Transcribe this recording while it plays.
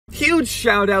Huge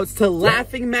shout outs to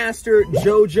Laughing Master,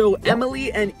 Jojo,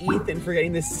 Emily, and Ethan for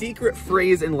getting the secret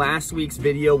phrase in last week's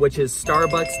video, which is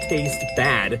Starbucks taste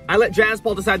bad. I let Jazz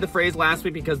Paul decide the phrase last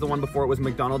week because the one before it was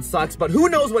McDonald's sucks, but who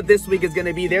knows what this week is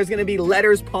gonna be. There's gonna be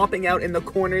letters popping out in the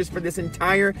corners for this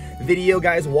entire video,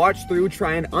 guys. Watch through,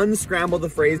 try and unscramble the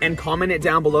phrase, and comment it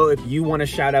down below if you want a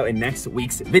shout out in next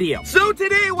week's video. So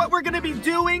today, what we're gonna be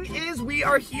doing is we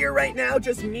are here right now,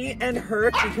 just me and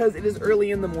Herc, because it is early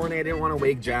in the morning. I didn't want to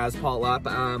wake Jazz Paul up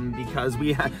because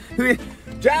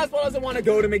Jazz Paul doesn't want to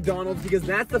go to McDonald's because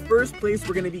that's the first place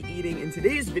we're going to be eating in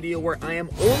today's video, where I am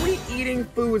only eating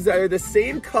foods that are the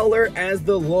same color as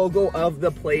the logo of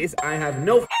the place. I have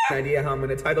no idea how I'm going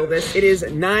to title this. It is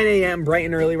 9 a.m. bright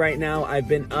and early right now. I've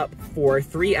been up for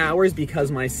 3 hours because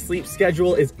my sleep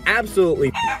schedule is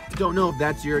absolutely don't know if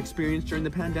that's your experience during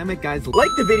the pandemic, guys. Like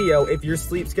the video if your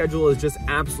sleep schedule is just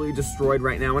absolutely destroyed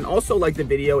right now, and also like the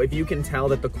video if you can tell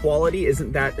that the quality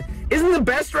isn't the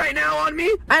best right now on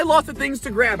me. I had lots of things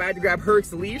to grab. I had to grab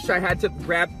Herc's leash. I had to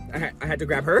grab Herc.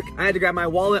 I had to grab my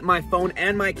wallet, my phone,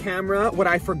 and my camera. What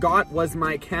I forgot was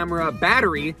my camera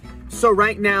battery. So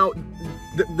right now,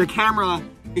 the camera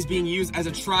is being used as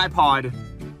a tripod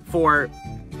for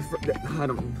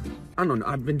I don't know.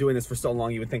 I've been doing this for so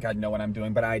long, you would think I'd know what I'm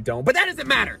doing, but I don't. But that doesn't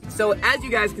matter. So as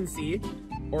you guys can see,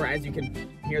 or as you can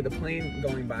hear the plane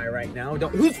going by right now.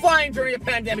 Who's flying during a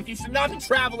pandemic? You should not be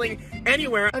traveling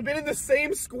anywhere. I've been in the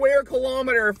same square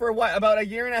kilometer for what, about a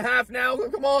year and a half now?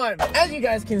 Come on. As you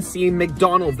guys can see,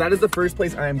 McDonald's, that is the first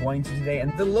place I am going to today.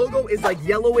 And the logo is like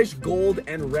yellowish gold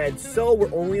and red. So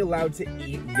we're only allowed to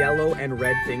eat yellow and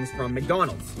red things from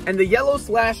McDonald's. And the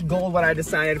yellow/gold, what I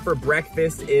decided for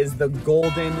breakfast is the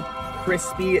golden,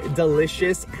 crispy,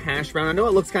 delicious hash brown. I know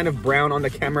it looks kind of brown on the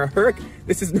camera. Herc,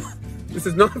 this is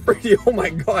not for you. Oh my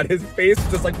God, his face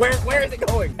is just like, where is it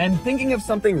going? And thinking of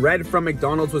something red from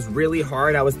McDonald's was really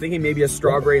hard. I was thinking maybe a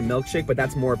strawberry milkshake, but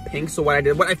that's more pink. So what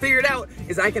I figured out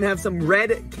is I can have some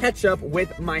red ketchup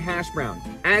with my hash brown.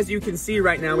 As you can see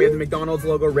right now, we have the McDonald's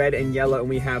logo red and yellow, and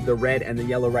we have the red and the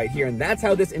yellow right here. And that's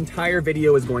how this entire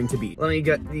video is going to be. Let me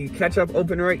get the ketchup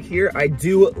open right here. I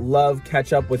do love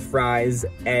ketchup with fries,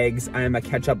 eggs. I am a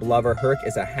ketchup lover. Herc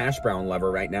is a hash brown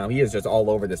lover right now. He is just all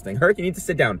over this thing. Herc, you need to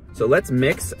sit down. So let's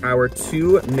mix our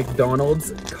two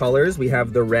McDonald's colors. We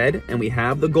have the red and we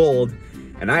have the gold,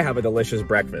 and I have a delicious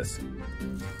breakfast.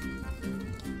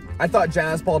 I thought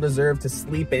Jazz Paul deserved to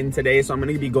sleep in today, so I'm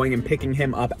gonna be going and picking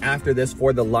him up after this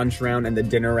for the lunch round and the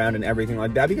dinner round and everything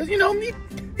like that, because you know,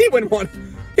 he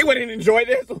wouldn't enjoy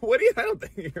this. I don't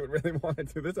think he would really want to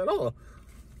do this at all.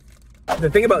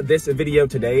 The thing about this video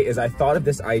today is I thought of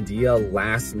this idea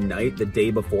last night, the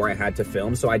day before I had to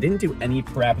film, so I didn't do any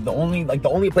prep. The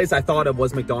only place I thought of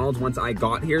was McDonald's once I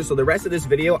got here. So the rest of this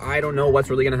video, I don't know what's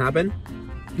really gonna happen,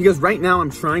 because right now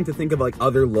I'm trying to think of like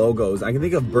other logos. I can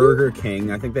think of Burger King.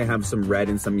 I think they have some red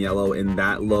and some yellow in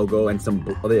that logo, and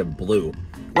they have blue.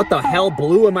 What the hell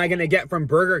blue am I gonna get from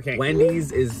Burger King?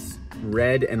 Wendy's is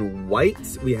red and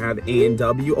white. We have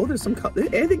A&W. Oh, there's some,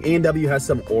 I think A&W has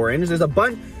some orange. There's a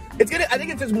bunch. I think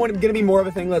it's just gonna be more of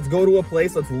a thing. Let's go to a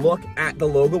place, let's look at the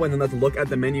logo, and then let's look at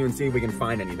the menu and see if we can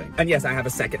find anything. And yes, I have a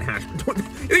second hash. You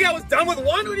think I was done with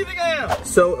one? What do you think I am?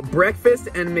 So breakfast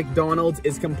and McDonald's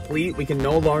is complete. We can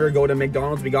no longer go to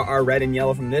McDonald's. We got our red and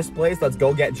yellow from this place. Let's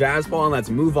go get Jazz Paul and let's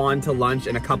move on to lunch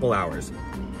in a couple hours.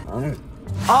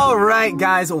 All right,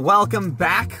 guys, welcome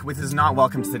back. This is not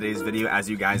welcome to today's video. As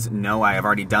you guys know, I have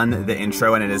already done the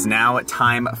intro, and it is now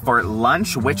time for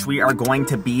lunch, which we are going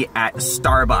to be at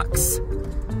Starbucks.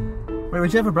 Wait,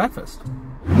 where'd you have for breakfast?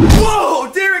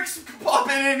 Whoa, Derek's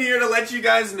popping in here to let you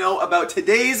guys know about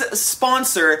today's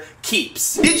sponsor,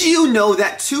 Keeps. Did you know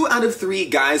that 2 out of 3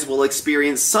 guys will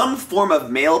experience some form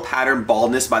of male pattern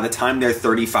baldness by the time they're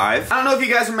 35? I don't know if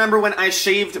you guys remember when I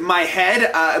shaved my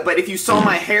head, but if you saw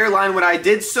my hairline when I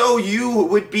did so,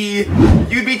 you'd be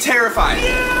terrified.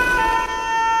 Yeah!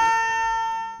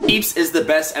 Keeps is the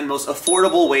best and most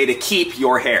affordable way to keep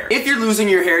your hair. If you're losing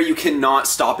your hair, you cannot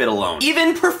stop it alone.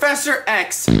 Even Professor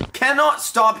X cannot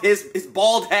stop his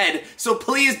bald head, so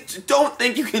please don't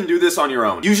think you can do this on your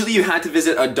own. Usually you had to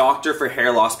visit a doctor for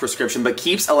hair loss prescription, but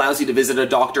Keeps allows you to visit a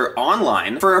doctor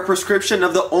online for a prescription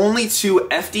of the only 2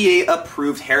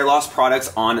 FDA-approved hair loss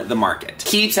products on the market.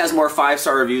 Keeps has more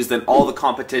 5-star reviews than all the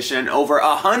competition. Over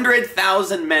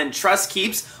 100,000 men trust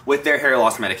Keeps with their hair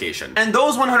loss medication. And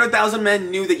those 100,000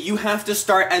 men knew that you have to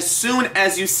start as soon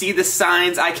as you see the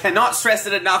signs. I cannot stress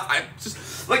it enough. I'm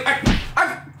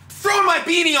throwing my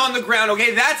beanie on the ground,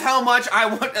 okay? That's how much I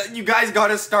want. You guys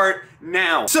gotta start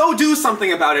now. So do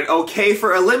something about it, okay?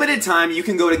 For a limited time, you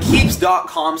can go to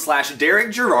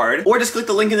keeps.com/DerekGerard or just click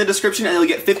the link in the description and you'll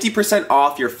get 50%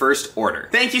 off your first order.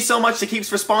 Thank you so much to Keeps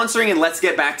for sponsoring, and let's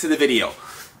get back to the video.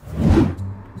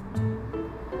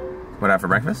 What, have for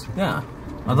breakfast? Yeah.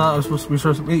 I thought I was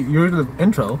supposed to be you're in the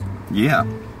intro. Yeah.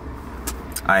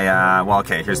 Well,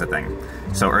 okay, here's the thing.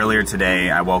 So earlier today,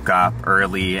 I woke up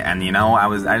early, and you know,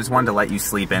 I just wanted to let you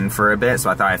sleep in for a bit, so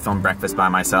I thought I'd film breakfast by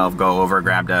myself, go over,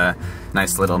 grabbed a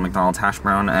nice little McDonald's hash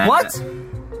brown, and... What?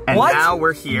 And what? now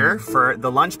we're here for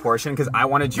the lunch portion, because I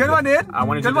wanted you Good one, dude. I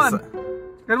wanted Good you one. to...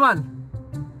 Good one.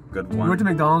 Good one. You went to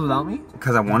McDonald's without me?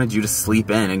 Because I wanted you to sleep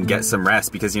in and get some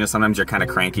rest, because, you know, sometimes you're kind of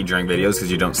cranky during videos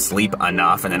because you don't sleep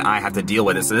enough, and then I have to deal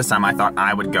with it. So this time I thought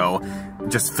I would go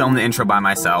just film the intro by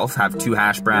myself, have 2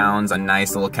 hash browns, a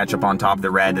nice little ketchup on top,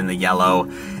 the red and the yellow,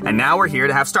 and now we're here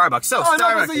to have Starbucks. So,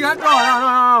 Starbucks.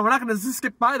 No, we're not going to just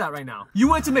skip by that right now. You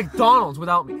went to McDonald's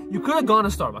without me. You could have gone to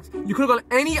Starbucks. You could have gone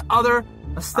to any other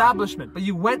establishment, but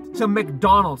you went to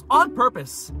McDonald's on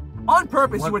purpose. On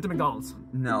purpose, what? You went to McDonald's.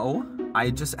 No, I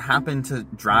just happened to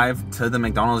drive to the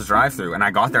McDonald's drive-thru, and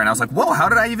I got there, and I was like, whoa, how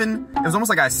did I even... It was almost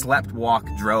like I slept, walk,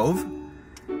 drove.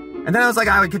 And then I was like,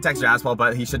 I could text Jasper,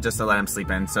 but he should just let him sleep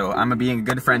in. So I'm being a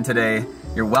good friend today.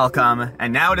 You're welcome.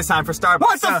 And now it is time for Starbucks.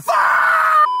 What the fuck?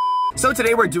 So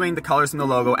today we're doing the colors from the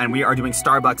logo, and we are doing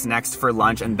Starbucks next for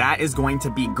lunch, and that is going to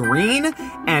be green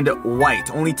and white.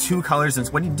 Only 2 colors.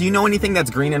 And do you know anything that's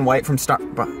green and white from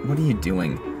Starbucks? What are you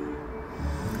doing?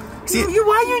 See,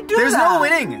 why are you doing there's that? no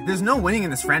winning. There's no winning in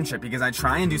this friendship because I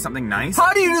try and do something nice.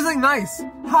 How do you do something nice?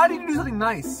 How do you do something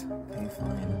nice? Okay,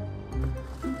 fine.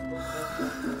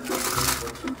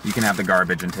 You can have the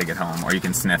garbage and take it home, or you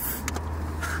can sniff.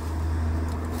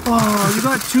 Oh, you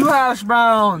got 2 hash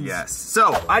browns. Yes.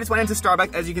 So, I just went into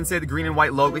Starbucks. As you can see, the green and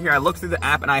white logo here. I looked through the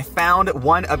app and I found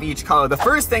one of each color. The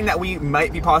first thing that we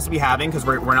might be possibly having, because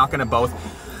we're not going to both...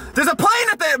 There's a plane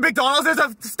at the McDonald's, there's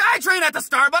a sky train at the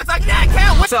Starbucks, I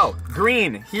can't wait. So,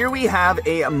 green, here we have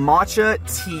a matcha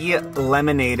tea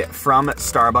lemonade from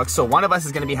Starbucks. So one of us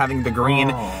is gonna be having the green,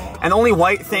 and the only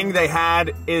white thing they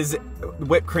had is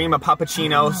whipped cream, a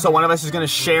puppuccino. So one of us is gonna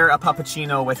share a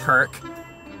puppuccino with Herc.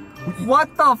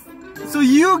 What the so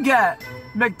you get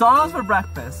McDonald's for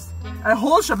breakfast, a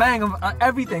whole shebang of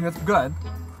everything that's good.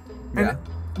 Yeah.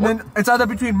 And then it's either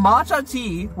between matcha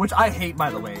tea, which I hate, by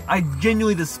the way. I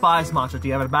genuinely despise matcha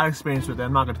tea. I've had a bad experience with it.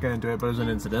 I'm not going to get into it, but it was an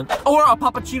incident. Or a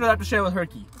puppuccino that I have to share with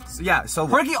Herky. So, yeah, so...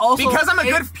 Herky also because I'm a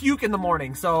good puke in the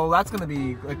morning, so that's going to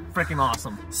be, like, freaking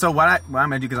awesome. So what I'm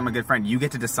going to do, because I'm a good friend, you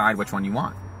get to decide which one you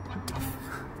want.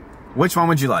 Which one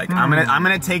would you like? I'm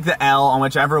gonna take the L on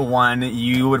whichever one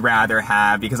you would rather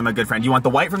have, because I'm a good friend. You want the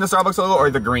white from the Starbucks logo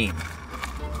or the green?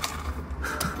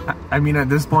 I mean, at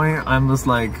this point, I'm just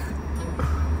like...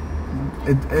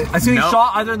 I see a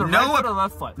shot either in the right foot or the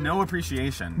left foot. No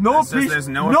appreciation. No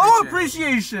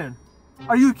appreciation.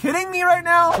 Are you kidding me right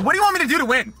now? What do you want me to do to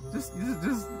win? Just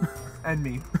end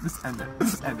me. Just end it.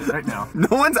 Just end it right now. No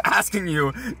one's asking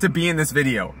you to be in this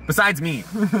video, besides me.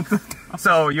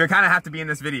 So you kind of have to be in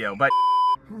this video, but...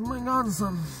 Oh my God,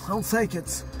 son. I'll take it.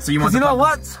 So you want? You know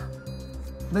what?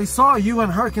 They saw you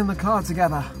and Herc in the car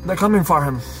together. They're coming for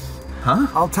him. Huh?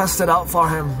 I'll test it out for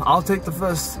him. I'll take the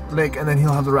first lick and then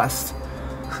he'll have the rest.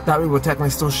 That we were technically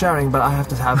still sharing, but I have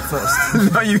to have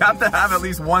first. No, you have to have at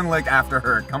least 1 lick after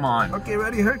her. Come on. Okay,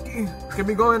 ready, Herky? Can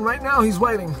we go in right now? He's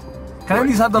waiting. Can I at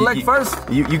least have the lick first?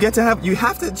 You get to have. You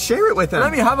have to share it with him.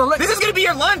 Let me have a lick. This is gonna be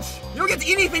your lunch. You don't get to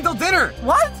eat anything till dinner.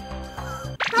 What?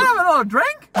 Can I have a little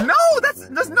drink? No, there's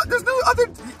no other.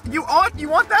 You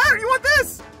want that or you want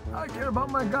this? I care about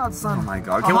my godson. Oh my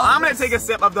God. Okay, well, I'm gonna take a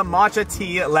sip of the matcha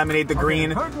tea lemonade, the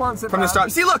green Herc wants it from the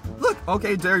Starbucks. See, look.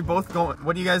 Okay, they're both going.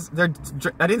 What do you guys? I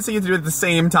didn't see you do it at the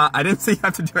same time. I didn't see you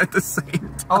have to do it at the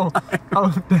same time.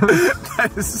 Oh, damn it.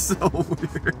 That is so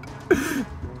weird.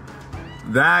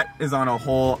 That is on a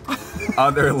whole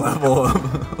other level of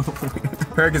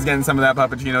Herc is getting some of that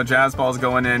puppuccino. Jazz Paul's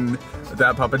going in with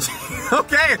that puppuccino.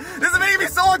 Okay, this is making me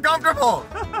so uncomfortable.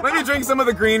 Let me drink some of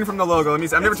the green from the logo.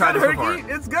 I've never tried this before.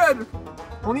 It's good.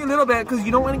 Only a little bit, because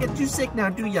you don't want to get too sick now,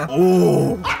 do ya?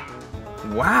 Oh,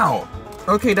 wow.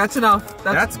 Okay, that's enough.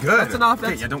 That's good. That's enough.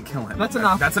 Okay, yeah, don't kill him. That's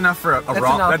enough. That's enough for a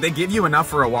Rottweiler. They give you enough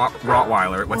for a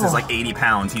Rottweiler. What's his, like 80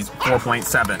 pounds? He's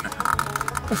 4.7.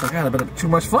 I got a bit of too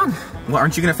much fun. Well,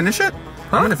 aren't you gonna finish it?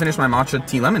 Huh? I'm gonna finish my matcha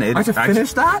tea lemonade. I have to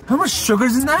finish that? How much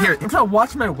sugar's in that? Here, I'm trying to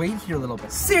watch my weight here a little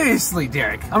bit. Seriously,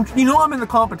 Derek. You know I'm in the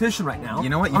competition right now. You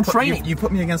know what? I'm training. You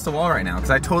put me against the wall right now, because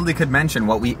I totally could mention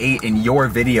what we ate in your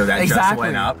video that just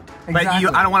went up. But I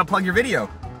don't want to plug your video.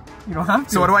 You don't have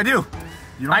to. So what do?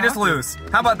 I just lose.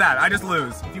 How about that? I just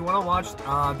lose. If you want to watch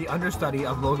the understudy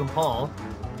of Logan Paul,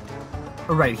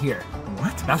 right here.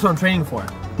 What? That's what I'm training for. You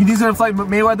think he's gonna fight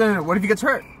Mayweather? What if he gets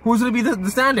hurt? Who's gonna be the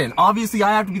stand-in? Obviously,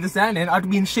 I have to be the stand-in. I have to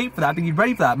be in shape for that, to be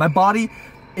ready for that. My body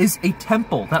is a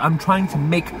temple that I'm trying to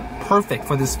make perfect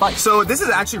for this fight. So this is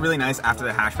actually really nice after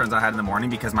the hash browns I had in the morning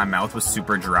because my mouth was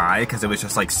super dry because it was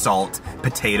just like salt,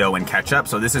 potato, and ketchup.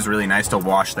 So this is really nice to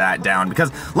wash that down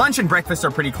because lunch and breakfast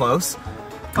are pretty close.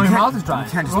 Oh, your mouth is dry.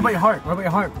 What about your heart? What about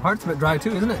your heart? Heart's a bit dry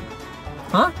too, isn't it?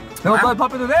 Huh? No blood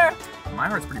pumping through there. My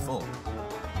heart's pretty full.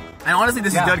 And honestly,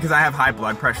 this is good because I have high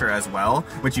blood pressure as well,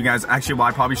 which you guys actually, well,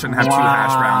 I probably shouldn't have 2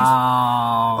 hash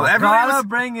browns. Well, gotta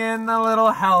bring in the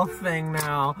little health thing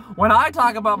now. When I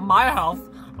talk about my health,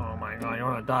 oh my god, you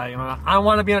wanna die? I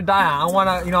wanna be on a diet. I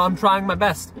wanna, I'm trying my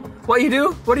best. What do you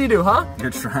do? What do you do, huh? You're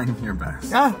trying your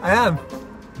best. Yeah, I am.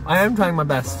 I am trying my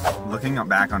best. Looking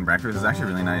back on breakfast is actually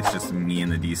really nice. Just me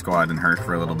and the D squad and Herc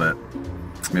for a little bit.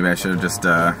 Maybe I should have just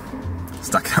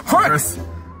stuck it up for us.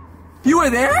 You were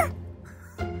there?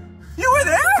 You were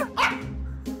there?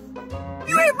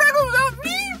 You ate breakfast without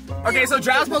me? Okay, so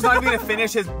Jaspal's not even gonna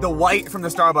finish the white from the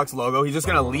Starbucks logo. He's just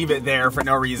gonna leave it there for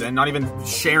no reason, not even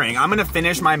sharing. I'm gonna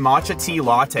finish my matcha tea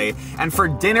latte. And for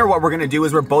dinner, what we're gonna do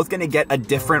is we're both gonna get a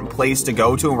different place to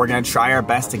go to and we're gonna try our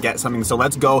best to get something. So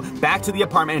let's go back to the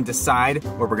apartment and decide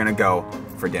where we're gonna go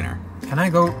for dinner. Can I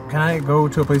go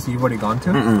to a place that you've already gone to?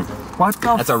 Mm-mm. What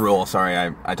the? That's a rule,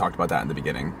 sorry, I talked about that in the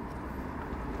beginning.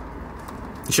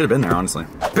 You should have been there, honestly.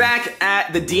 Back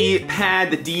at the D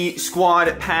pad, the D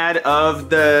squad pad of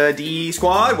the D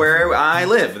squad where I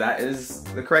live. That is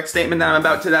the correct statement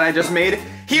that I just made.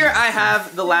 Here I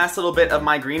have the last little bit of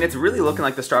my green. It's really looking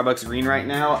like the Starbucks green right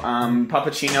now.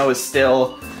 Puppuccino is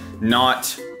still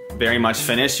not very much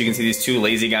finished. You can see these 2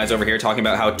 lazy guys over here talking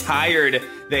about how tired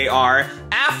they are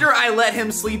after I let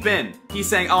him sleep in. He's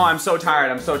saying, oh, I'm so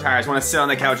tired, I just want to sit on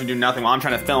the couch and do nothing while I'm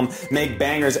trying to film Make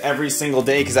Bangers every single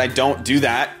day because I don't do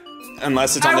that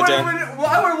unless it's on the day.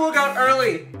 I would work out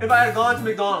early if I had gone to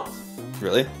McDonald's.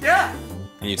 Really? Yeah.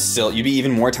 And you'd be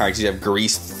even more tired because you'd have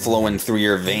grease flowing through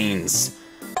your veins.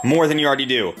 More than you already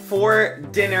do. For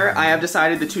dinner, I have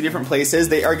decided the 2 different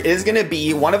places. Is gonna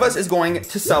be, one of us is going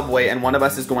to Subway and one of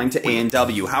us is going to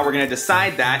A&W. How we're gonna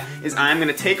decide that is I'm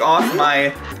gonna take off my...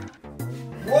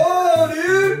 Whoa,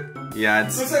 dude! Yeah,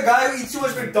 it's... Looks like a guy who eats too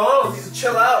much McDonald's. He needs to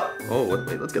chill out. Oh,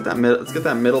 wait, let's get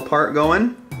that middle part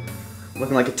going.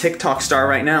 Looking like a TikTok star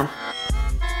right now.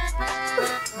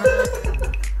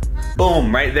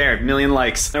 Boom, right there, 1,000,000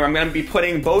 likes. Now I'm gonna be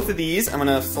putting both of these, I'm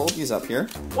gonna fold these up here.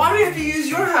 Why do you have to use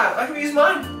your hat? Why can't we use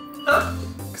mine? Huh?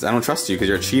 Because I don't trust you, because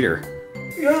you're a cheater.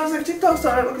 You're like a TikTok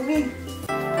star, look at me.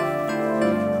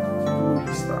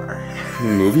 Movie star.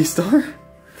 Movie star?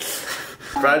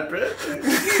 Brad Pitt?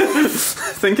 I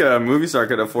think a movie star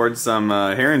could afford some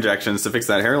hair injections to fix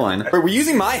that hairline. We're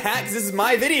using my hat because this is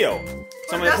my video.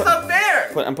 So that's not fair!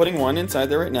 I'm putting one inside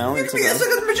there right now. It's like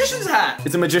a magician's hat.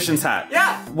 It's a magician's hat.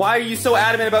 Yeah. Why are you so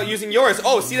adamant about using yours?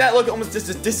 Oh, see that? Look, it almost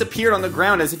just disappeared on the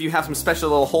ground as if you have some special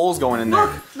little holes going in there.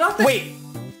 Look, nothing. Wait.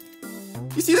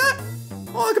 You see that?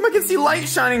 Oh, look, I can see light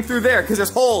shining through there because there's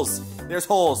holes. There's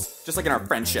holes, just like in our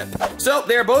friendship. So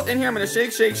they're both in here. I'm gonna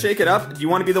shake it up. Do you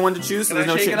want to be the one to choose? So Can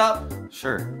I shake it up?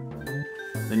 Sure.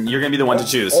 Then you're gonna be the one to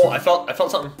choose. Oh, I felt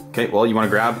something. Okay, well, you wanna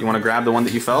grab the one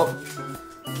that you felt?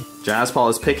 Jaspal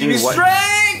is picking what.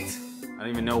 Strength! I don't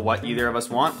even know what either of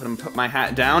us want. Put my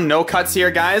hat down. No cuts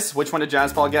here, guys. Which one did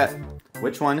Jaspal get?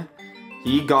 Which one?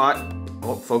 He got.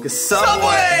 Oh, focus.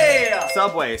 Subway!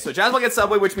 Subway. So Jaspal gets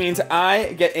Subway, which means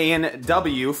I get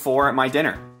A&W for my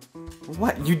dinner.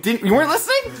 What? You weren't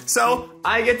listening? So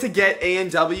I get to get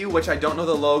A&W, which I don't know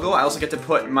the logo. I also get to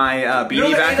put my BD back. You know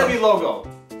the A&W logo.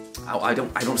 Oh, I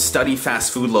don't study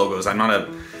fast food logos. I'm not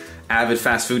a avid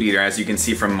fast food eater, as you can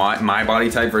see from my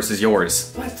body type versus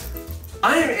yours. What?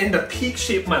 I am in the peak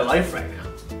shape of my life right now.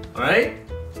 All right?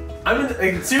 I'm in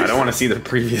seriously. I don't want to see the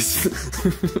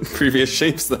previous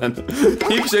shapes then.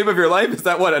 Peak shape of your life? Is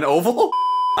that what, an oval?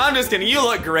 I'm just kidding. You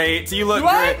look great. You look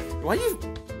great.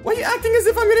 Why are you acting as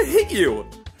if I'm gonna hit you?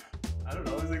 I don't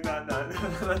know. It's like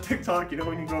that TikTok. You know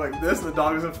when you go like this and the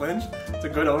dog doesn't flinch? It's a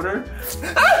good owner.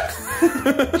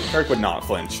 Herc would not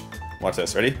flinch. Watch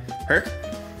this. Ready? Herc.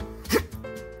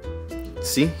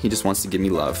 See? He just wants to give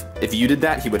me love. If you did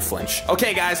that, he would flinch.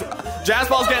 Okay, guys.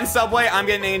 Jaspal's getting Subway. I'm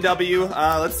getting A&W.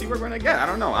 Let's see what we're gonna get. I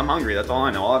don't know. I'm hungry. That's all I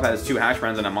know. All I've had is 2 hash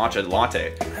browns and a matcha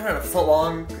latte. I haven't had a foot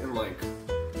long in like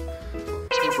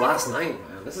since last night,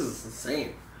 man. This is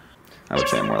insane. I would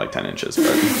say more like 10 inches,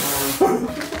 but...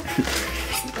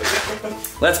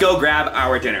 Let's go grab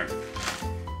our dinner.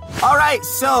 All right,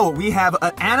 so we have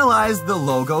analyzed the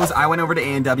logos. I went over to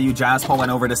A&W, Jaspal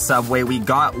went over to Subway. We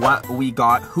got what we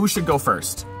got. Who should go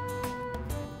first?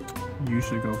 You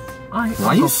should go. Why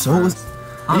are you so...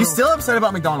 Are you still upset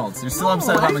about McDonald's? You're still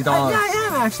upset about McDonald's? Yeah, I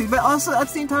am actually, but also at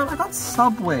the same time, I got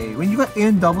Subway. When you got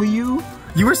A&W,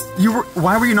 you were.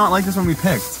 Why were you not like this when we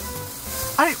picked?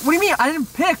 what do you mean? I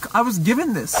didn't pick. I was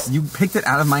given this. You picked it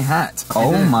out of my hat.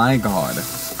 Oh my god.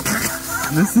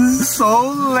 This is so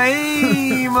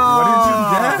lame.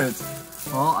 What did you get?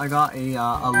 Well, I got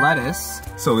a lettuce.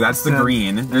 So that's the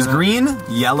green. There's green,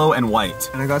 yellow, and white.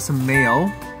 And I got some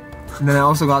mayo. And then I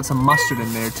also got some mustard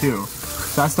in there too.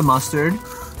 So that's the mustard.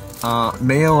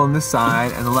 Mayo on this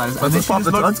side and the lettuce. Let's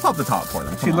pop the top for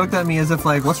them. She looked at me as if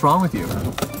like, what's wrong with you?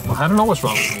 Well, I don't know what's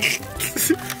wrong with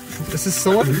me. This is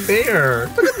so unfair.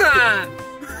 Look at that.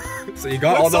 So you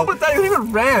got what's up with that? It's not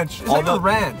even ranch. It's not even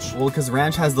ranch. Well, because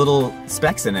ranch has little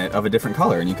specks in it of a different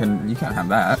color, and you can't have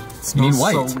that. You need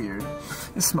white. So weird.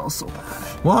 It smells so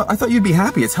bad. Well, I thought you'd be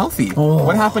happy. It's healthy. Oh.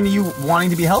 What happened to you wanting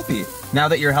to be healthy? Now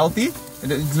that you're healthy,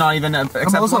 it's not even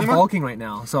acceptable I'm also anymore? bulking right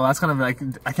now, so that's kind of like,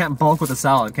 I can't bulk with a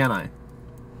salad, can I?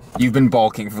 You've been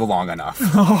bulking for long enough.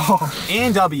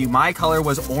 A&W, my color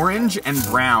was orange and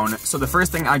brown. So the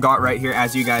first thing I got right here,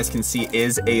 as you guys can see,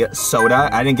 is a soda.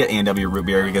 I didn't get A&W root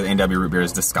beer because A&W root beer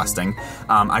is disgusting.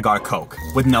 I got a Coke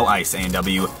with no ice,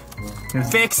 A&W.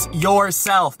 Fix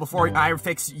yourself before I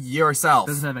fix yourself.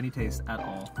 Doesn't have any taste at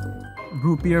all.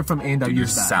 Root beer from A&W. Dude, your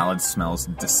salad smells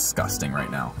disgusting right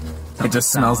now. It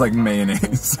just smells like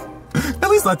mayonnaise. At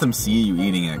least let them see you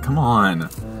eating it. Come on.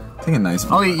 Take a nice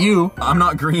one. I'll eat you. I'm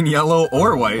not green, yellow,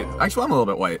 or white. Actually, I'm a little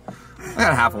bit white. I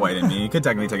got half a white in me. You could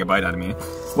technically take a bite out of me.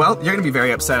 Well, you're gonna be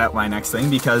very upset at my next thing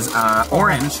because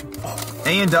orange,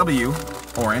 A&W,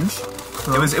 orange.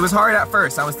 It was hard at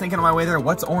first. I was thinking on my way there,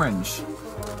 what's orange?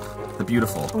 The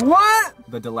beautiful. What?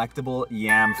 The delectable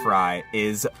yam fry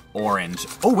is orange.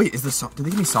 Oh wait, is the sauce? Did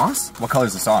they give me sauce? What color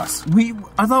is the sauce?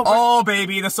 I thought. Oh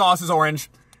baby, the sauce is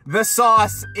orange. The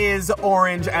sauce is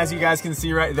orange, as you guys can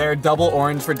see right there. Double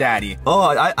orange for daddy. Oh,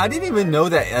 I didn't even know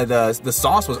that the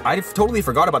sauce was... I totally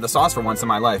forgot about the sauce for once in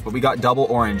my life, but we got double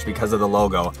orange because of the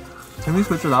logo. Can we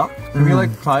switch it out? Can we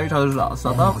like try each other's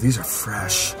stuff out? Oh, these are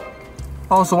fresh.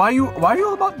 Oh, so why are you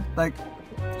all about like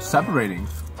separating?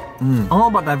 I'm all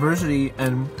about diversity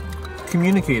and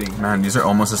communicating. Man, these are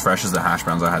almost as fresh as the hash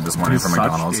browns I had this morning from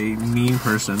McDonald's. Such a mean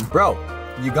person. Bro,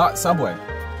 you got Subway.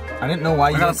 I didn't know why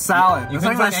you got a salad. You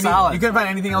couldn't find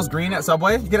anything else green at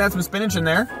Subway? You could add some spinach in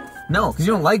there. No, because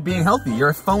you don't like being healthy. You're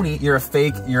a phony. You're a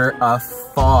fake. You're a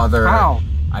father. How?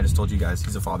 I just told you guys,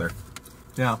 he's a father.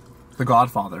 Yeah, the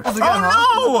Godfather.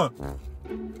 Oh no!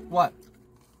 What?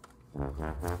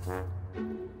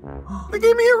 They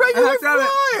gave me a regular fry!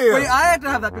 Wait, I had to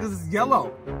have that because it's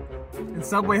yellow. And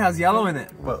Subway has yellow in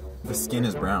it. But the skin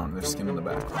is brown. There's skin on the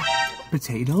back.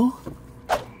 Potato?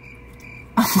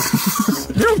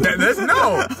 You don't get this?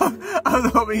 No! I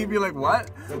was hoping he'd be like, what?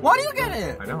 Why do you get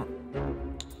it? I don't.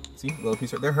 See, little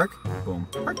piece right there, Herc. Boom.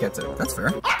 Herc gets it. That's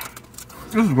fair.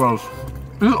 This is gross.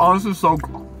 This is honestly so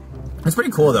gross. It's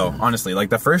pretty cool though, honestly.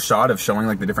 Like the first shot of showing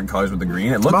like the different colors with the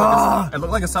green, it looked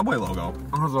like a Subway logo.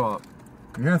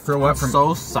 You're gonna throw up from...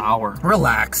 so sour.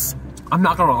 Relax. I'm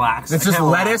not gonna relax. It's just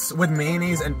lettuce with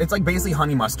mayonnaise, and it's like basically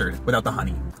honey mustard without the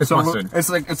honey. It's mustard. It's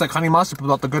like honey mustard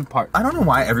without the good part. I don't know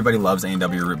why everybody loves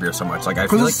A&W root beer so much. Like I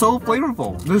feel because like it's so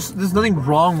flavorful. There's nothing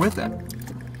wrong with it.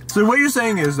 So what you're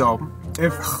saying is though,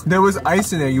 if there was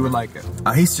ice in there, you would like it.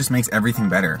 Ice just makes everything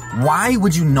better. Why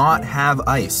would you not have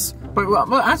ice? But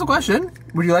well, ask a question.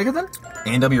 Would you like it then?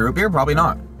 A&W root beer? Probably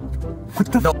not.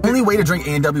 The only way to drink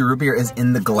A&W root beer is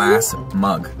in the glass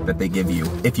mug that they give you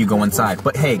if you go inside.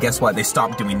 But hey, guess what? They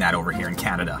stopped doing that over here in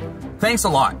Canada. Thanks a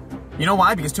lot. You know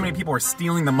why? Because too many people are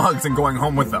stealing the mugs and going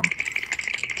home with them.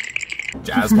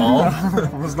 Jazz Paul.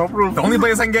 There's no proof. The only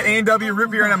place I can get A&W root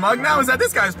beer in a mug now is at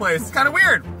this guy's place. It's kind of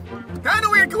weird. Kind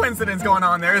of weird coincidence going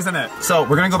on there, isn't it? So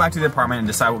we're gonna go back to the apartment and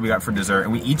decide what we got for dessert,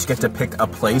 and we each get to pick a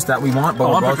place that we want.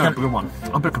 But I'm picking a good one.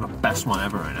 I'm picking the best one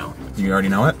ever right now. Do you already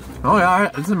know it? Oh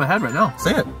yeah, it's in my head right now.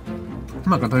 Say it. I'm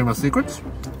not gonna tell you my secrets.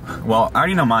 Well, I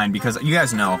already know mine because you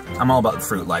guys know I'm all about the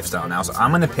fruit lifestyle now, so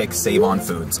I'm gonna pick Save On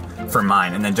Foods for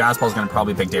mine, and then Jazz Paul's gonna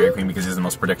probably pick Dairy Queen because he's the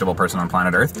most predictable person on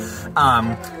planet Earth.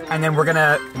 And then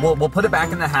we'll put it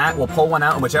back in the hat, we'll pull one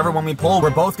out, and whichever one we pull, we're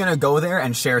both gonna go there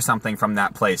and share something from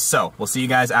that place. So we'll see you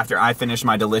guys after I finish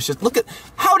my delicious. Look at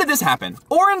how did this happen?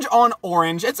 Orange on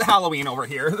orange. It's Halloween over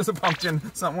here. There's a pumpkin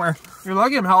somewhere. You're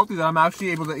lucky I'm healthy that I'm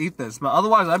actually able to eat this, but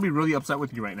otherwise I'd be really upset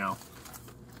with you right now.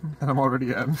 And I'm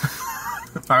already in.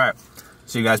 All right.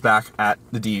 See you guys back at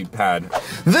the D-pad.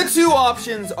 The two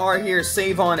options are here,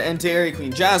 Save On and Dairy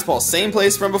Queen. Jazz Paul, same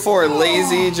place from before.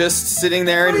 Lazy, just sitting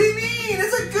there. What do you mean?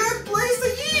 It's a good place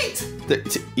to eat.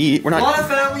 To eat? We're not. A lot of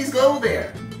families go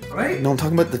there. Right? No, I'm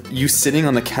talking about you sitting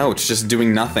on the couch, just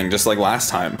doing nothing, just like last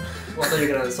time. Well, then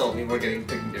you're gonna insult me. We're picking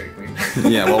Dairy Queen.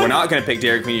 Yeah, well, we're not gonna pick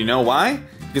Dairy Queen. You know why?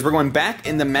 Because we're going back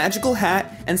in the magical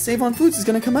hat, and Save on Foods is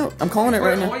gonna come out. I'm calling it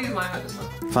right now. I want to use my hat this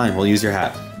time. Fine, we'll use your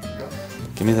hat.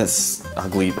 Give me this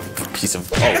ugly piece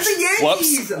of. Oh, it's a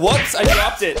Yankees! Whoops! Whoops! I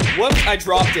dropped it. Whoops! I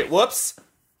dropped it. Whoops!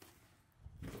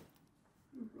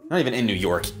 Not even in New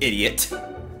York, idiot.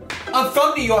 I'm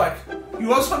from New York.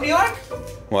 You also from New York?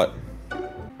 What?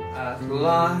 At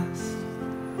last,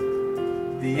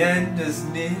 the end is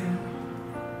near.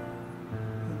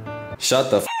 Shut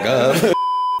the f up.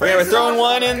 Okay, we're throwing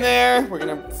one in there. We're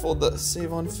gonna fold the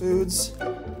Save on Foods.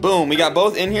 Boom, we got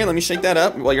both in here. Let me shake that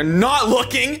up. Well, you're not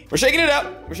looking. We're shaking it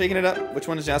up. We're shaking it up. Which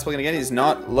one is Jasper gonna get? He's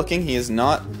not looking. He is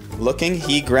not looking.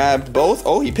 He grabbed both.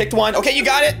 Oh, he picked one. Okay, you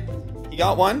got it. He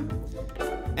got one.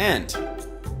 And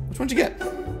which one did you get?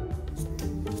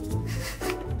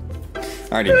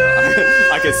 I already know.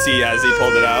 I could see as he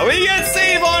pulled it out. We got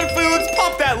Save on Foods.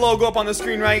 Pop that logo up on the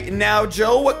screen right now.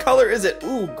 Joe, what color is it?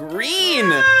 Ooh,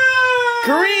 green.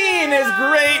 Green is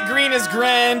great. Green is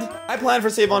grand. I plan for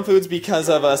Save on Foods because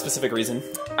of a specific reason.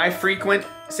 I frequent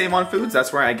Save on Foods.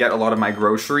 That's where I get a lot of my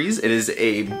groceries. It is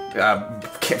a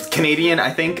Canadian,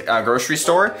 I think, grocery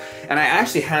store. And I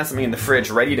actually had something in the fridge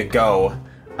ready to go.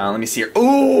 Let me see here.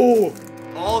 Ooh!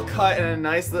 All cut in a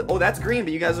nice little. Oh, that's green,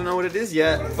 but you guys don't know what it is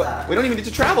yet. But we don't even get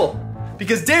to travel.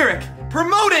 Because Derek,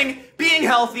 promoting being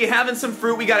healthy, having some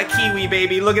fruit. We got a kiwi,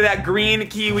 baby. Look at that green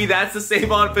kiwi. That's the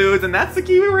Save on Foods, and that's the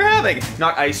kiwi we're having.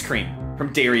 Not ice cream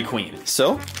from Dairy Queen.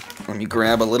 So, let me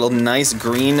grab a little nice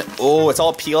green. Oh, it's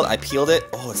all peeled. I peeled it.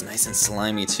 Oh, it's nice and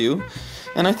slimy too.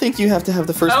 And I think you have to have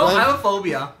the first one. I have a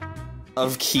phobia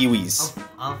of kiwis.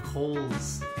 Of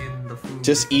holes in the food.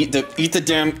 Just eat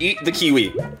the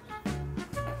kiwi.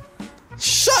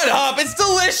 Shut up! It's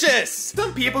delicious!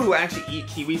 Some people who actually eat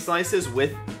kiwi slices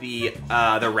with the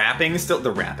wrapping,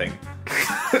 the wrapping.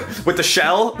 With the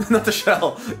shell? Not the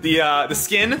shell. The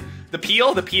skin? The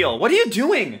peel? What are you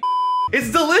doing?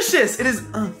 It's delicious! It is,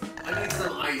 I need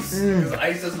some ice. Because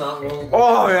ice does not roll.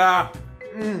 Oh, yeah.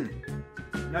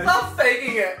 Stop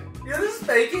faking it! You're just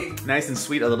faking. Nice and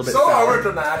sweet, a little bit so sour.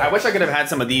 overdramatic. I wish I could have had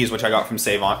some of these, which I got from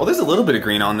Save On. Well, there's a little bit of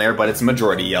green on there, but it's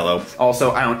majority yellow.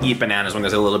 Also, I don't eat bananas when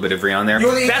there's a little bit of green on there.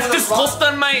 That's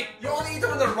disgusting, mate! You only eat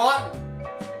them when they're rotten.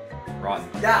 Rotten?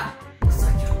 Yeah. It's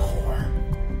like your core.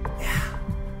 Yeah.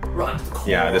 Rotten to the core.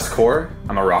 Yeah, this core,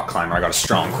 I'm a rock climber. I got a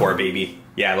strong core, baby.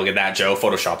 Yeah, look at that, Joe.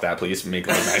 Photoshop that, please. Make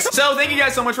that nice. So, thank you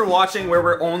guys so much for watching, where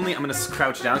we're only... I'm gonna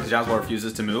crouch down, because Jasmine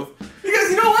refuses to move.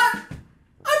 Because you know what?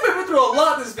 I've been through a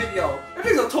lot in this video. It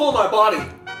takes a toll on my body,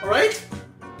 alright?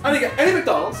 I didn't get any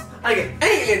McDonald's, I didn't get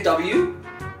any A&W,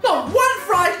 not one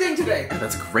fried thing today. Yeah,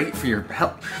 that's great for your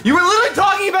health. You were literally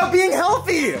talking about being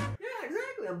healthy! Yeah,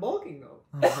 exactly. I'm bulking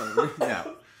though. Yeah.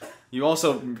 You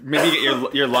also maybe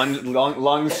get your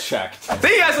lungs checked.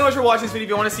 Thank you guys so much for watching this video. If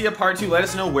you want to see a part 2, let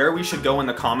us know where we should go in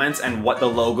the comments and what the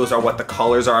logos are, what the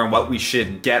colors are, and what we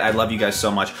should get. I love you guys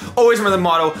so much. Always remember the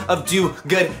motto of do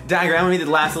good diagram. I'm gonna eat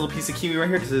the last little piece of kiwi right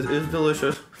here because it is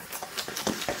delicious.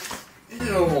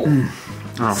 Ew.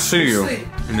 I'll see you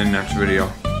in the next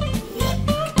video.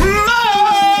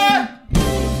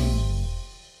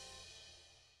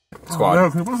 Squad. Yeah,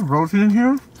 can you put some protein in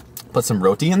here? Put some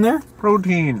roti in there?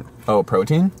 Protein. Oh,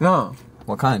 protein? Yeah.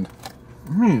 What kind?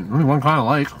 Only one kind I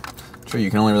like. Sure, you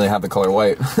can only really have the color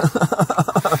white.